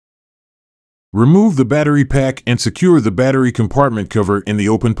Remove the battery pack and secure the battery compartment cover in the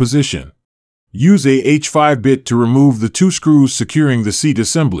open position. Use a H5 bit to remove the 2 screws securing the seat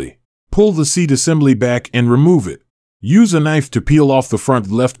assembly. Pull the seat assembly back and remove it. Use a knife to peel off the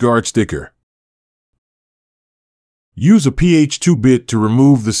front left guard sticker. Use a PH2 bit to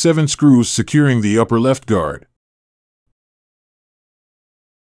remove the 7 screws securing the upper left guard.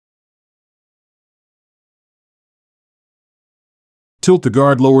 Tilt the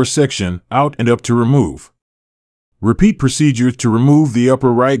guard lower section out and up to remove. Repeat procedure to remove the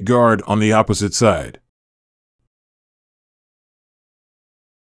upper right guard on the opposite side.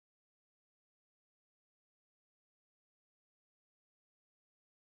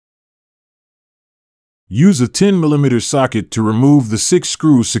 Use a 10 mm socket to remove the 6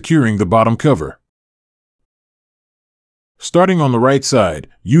 screws securing the bottom cover. Starting on the right side,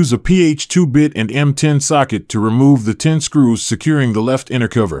 use a PH2 bit and M10 socket to remove the 10 screws securing the left inner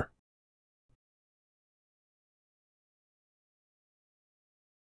cover.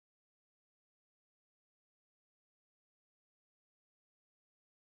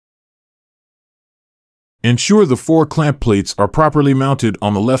 Ensure the 4 clamp plates are properly mounted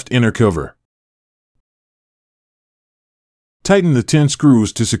on the left inner cover. Tighten the 10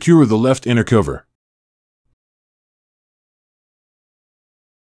 screws to secure the left inner cover.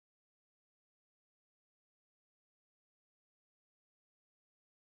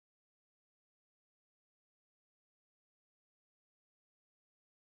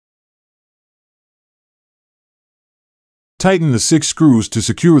 Tighten the 6 screws to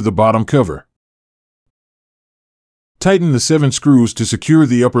secure the bottom cover. Tighten the 7 screws to secure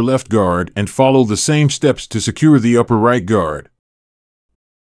the upper left guard and follow the same steps to secure the upper right guard.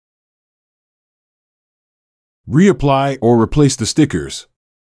 Reapply or replace the stickers.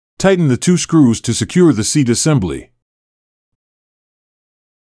 Tighten the 2 screws to secure the seat assembly.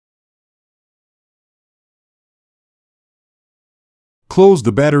 Close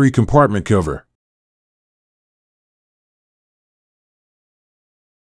the battery compartment cover.